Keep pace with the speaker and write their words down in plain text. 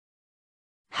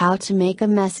How to make a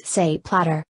mezze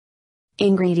platter.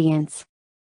 Ingredients: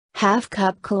 ½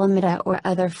 cup kalamata or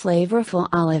other flavorful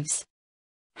olives,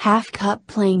 ½ cup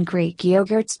plain Greek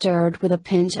yogurt stirred with a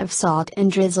pinch of salt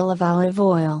and drizzle of olive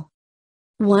oil,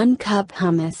 1 cup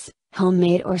hummus,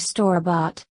 homemade or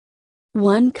store-bought,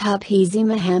 1 cup easy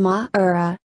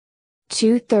Muhammara,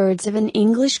 2/3 of an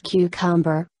English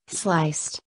cucumber,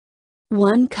 sliced,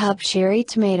 1 cup cherry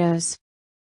tomatoes,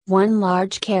 1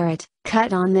 large carrot,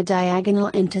 cut on the diagonal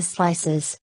into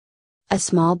slices, a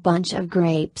small bunch of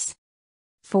grapes,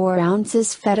 4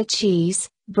 ounces feta cheese,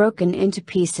 broken into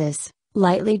pieces,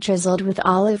 lightly drizzled with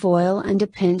olive oil and a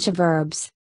pinch of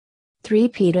herbs, 3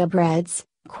 pita breads,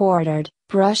 quartered,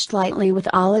 brushed lightly with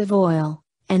olive oil,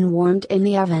 and warmed in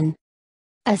the oven.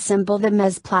 Assemble the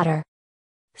mezze platter.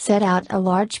 Set out a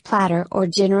large platter or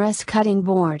generous cutting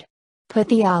board. Put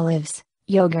the olives,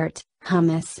 yogurt,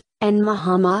 hummus, and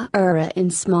Muhammara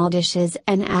in small dishes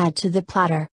and add to the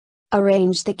platter.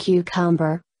 Arrange the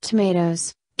cucumber,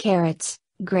 tomatoes, carrots,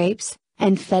 grapes,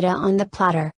 and feta on the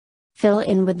platter. Fill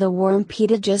in with the warm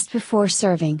pita just before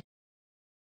serving.